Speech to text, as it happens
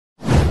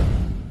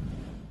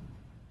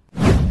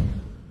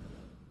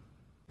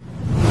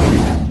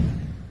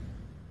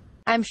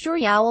I'm sure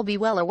y'all will be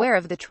well aware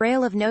of the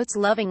trail of notes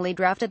lovingly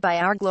drafted by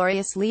our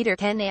glorious leader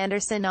Ken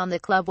Anderson on the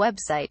club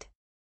website.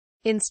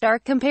 In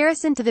stark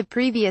comparison to the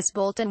previous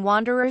Bolton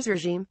Wanderers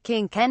regime,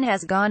 King Ken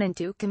has gone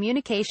into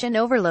communication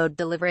overload,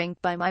 delivering,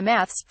 by my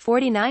maths,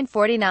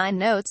 49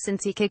 notes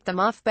since he kicked them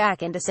off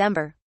back in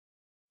December.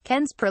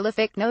 Ken's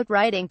prolific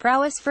note-writing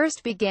prowess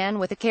first began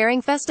with a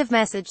caring festive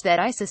message that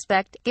I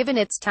suspect, given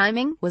its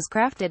timing, was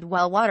crafted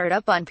while watered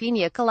up on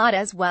piña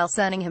coladas while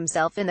sunning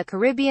himself in the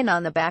Caribbean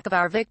on the back of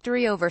our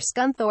victory over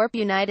Scunthorpe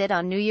United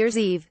on New Year's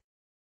Eve.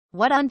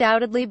 What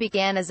undoubtedly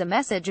began as a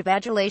message of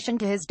adulation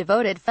to his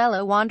devoted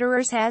fellow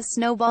Wanderers has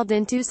snowballed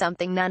into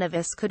something none of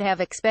us could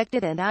have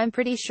expected, and I'm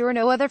pretty sure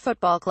no other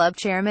football club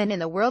chairman in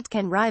the world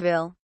can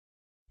rival.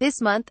 This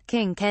month,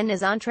 King Ken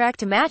is on track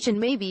to match and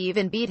maybe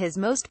even beat his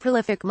most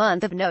prolific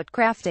month of note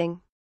crafting.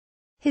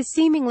 His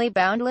seemingly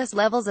boundless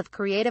levels of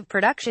creative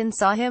production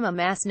saw him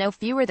amass no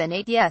fewer than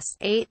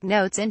 8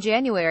 notes in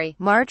January,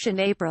 March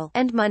and April,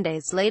 and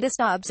Monday's latest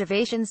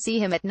observations see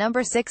him at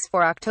number 6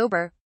 for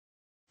October.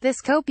 This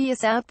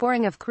copious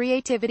outpouring of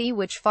creativity,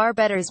 which far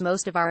betters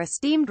most of our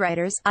esteemed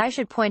writers, I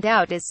should point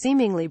out, is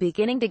seemingly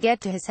beginning to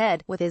get to his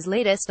head, with his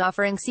latest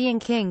offering seeing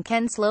King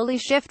Ken slowly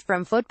shift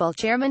from football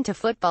chairman to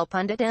football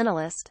pundit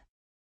analyst.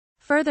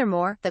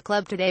 Furthermore, the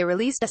club today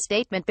released a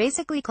statement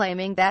basically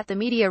claiming that the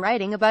media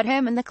writing about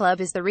him and the club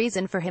is the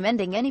reason for him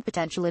ending any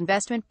potential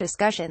investment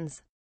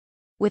discussions.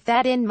 With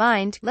that in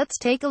mind, let's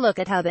take a look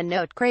at how the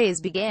note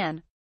craze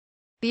began.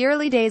 The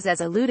early days,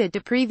 as alluded to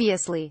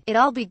previously, it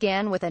all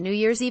began with a New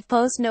Year's Eve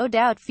post, no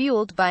doubt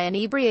fueled by an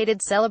inebriated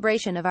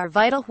celebration of our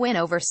vital win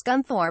over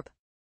Scunthorpe.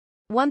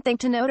 One thing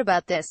to note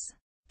about this: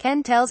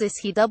 Ken tells us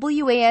he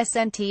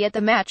wasn't at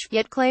the match,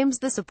 yet claims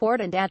the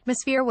support and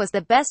atmosphere was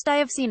the best I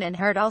have seen and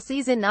heard all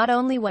season, not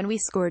only when we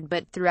scored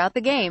but throughout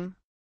the game.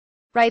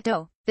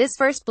 Righto. This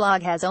first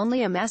blog has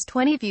only amassed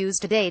 20 views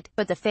to date,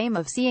 but the fame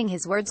of seeing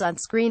his words on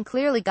screen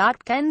clearly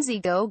got Ken's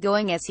ego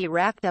going as he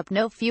racked up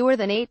no fewer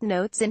than 8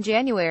 notes in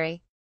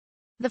January.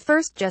 The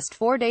first, just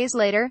 4 days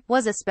later,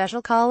 was a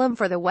special column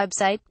for the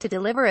website, to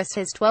deliver us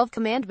his 12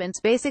 commandments,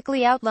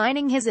 basically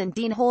outlining his and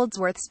Dean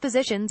Holdsworth's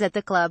positions at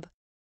the club.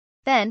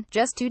 Then,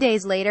 just 2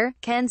 days later,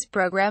 Ken's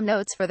program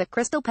notes for the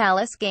Crystal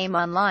Palace game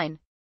online.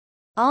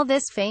 All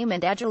this fame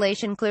and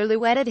adulation clearly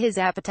whetted his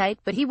appetite,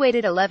 but he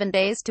waited 11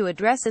 days to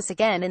address us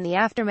again in the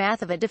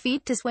aftermath of a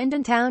defeat to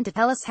Swindon Town to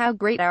tell us how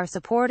great our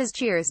support as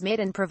cheers made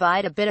and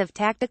provide a bit of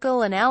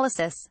tactical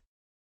analysis.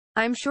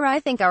 I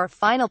think our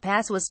final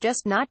pass was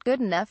just not good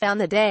enough on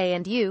the day,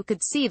 and you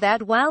could see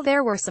that while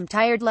there were some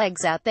tired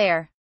legs out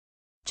there.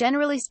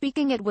 Generally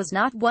speaking, it was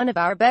not one of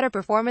our better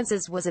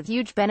performances, was of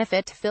huge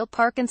benefit to Phil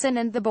Parkinson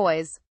and the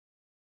boys.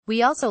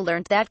 We also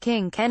learned that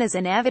King Ken is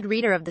an avid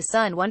reader of The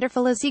Sun,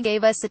 wonderful as he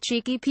gave us a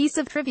cheeky piece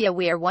of trivia.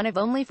 We are one of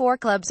only 4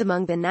 clubs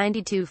among the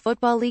 92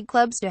 Football League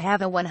clubs to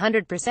have a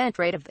 100%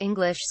 rate of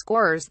English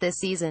scorers this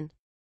season.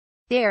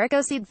 The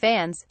Ericocide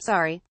fans,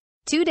 sorry.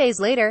 2 days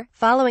later,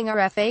 following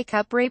our FA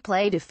Cup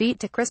replay defeat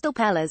to Crystal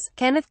Palace,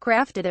 Kenneth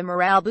crafted a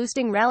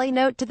morale-boosting rally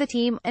note to the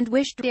team, and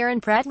wished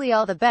Darren Pradley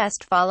all the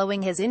best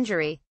following his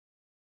injury.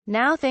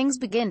 Now things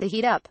begin to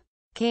heat up.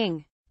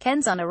 King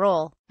Ken's on a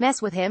roll.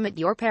 Mess with him at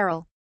your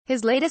peril.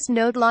 His latest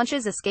note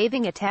launches a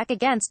scathing attack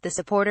against the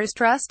supporters'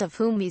 trust, of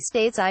whom he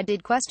states I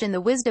did question the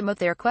wisdom of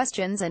their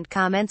questions and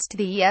comments to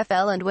the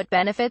EFL and what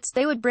benefits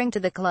they would bring to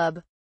the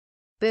club.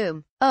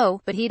 Boom. Oh,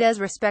 but he does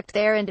respect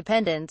their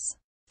independence.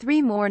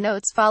 3 more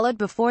notes followed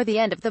before the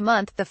end of the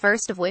month, the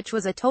first of which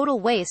was a total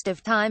waste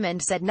of time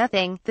and said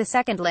nothing. The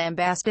second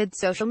lambasted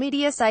social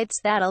media sites.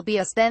 That'll be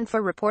us then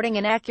for reporting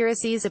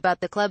inaccuracies about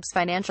the club's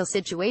financial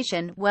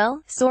situation.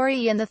 Well,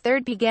 sorry. And the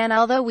third began,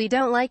 although we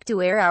don't like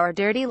to air our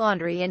dirty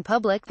laundry in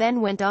public,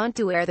 then went on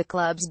to air the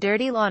club's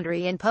dirty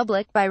laundry in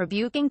public by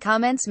rebuking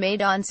comments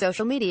made on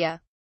social media.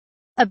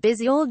 A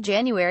busy old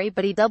January,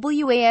 but he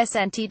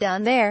wasn't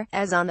done there,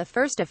 as on the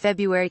 1st of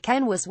February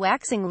Ken was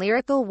waxing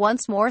lyrical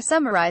once more,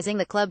 summarizing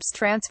the club's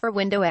transfer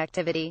window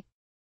activity.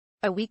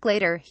 A week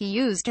later, he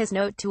used his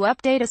note to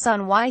update us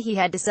on why he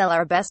had to sell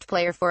our best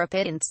player for a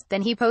pittance.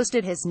 Then he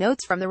posted his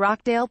notes from the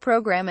Rockdale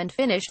program and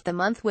finished the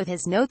month with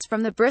his notes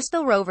from the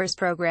Bristol Rovers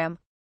program.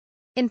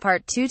 In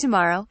part 2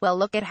 tomorrow, we'll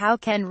look at how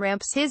Ken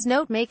ramps his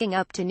note-making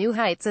up to new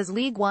heights as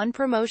League One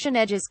promotion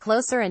edges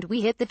closer and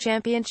we hit the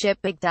championship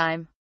big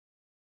time.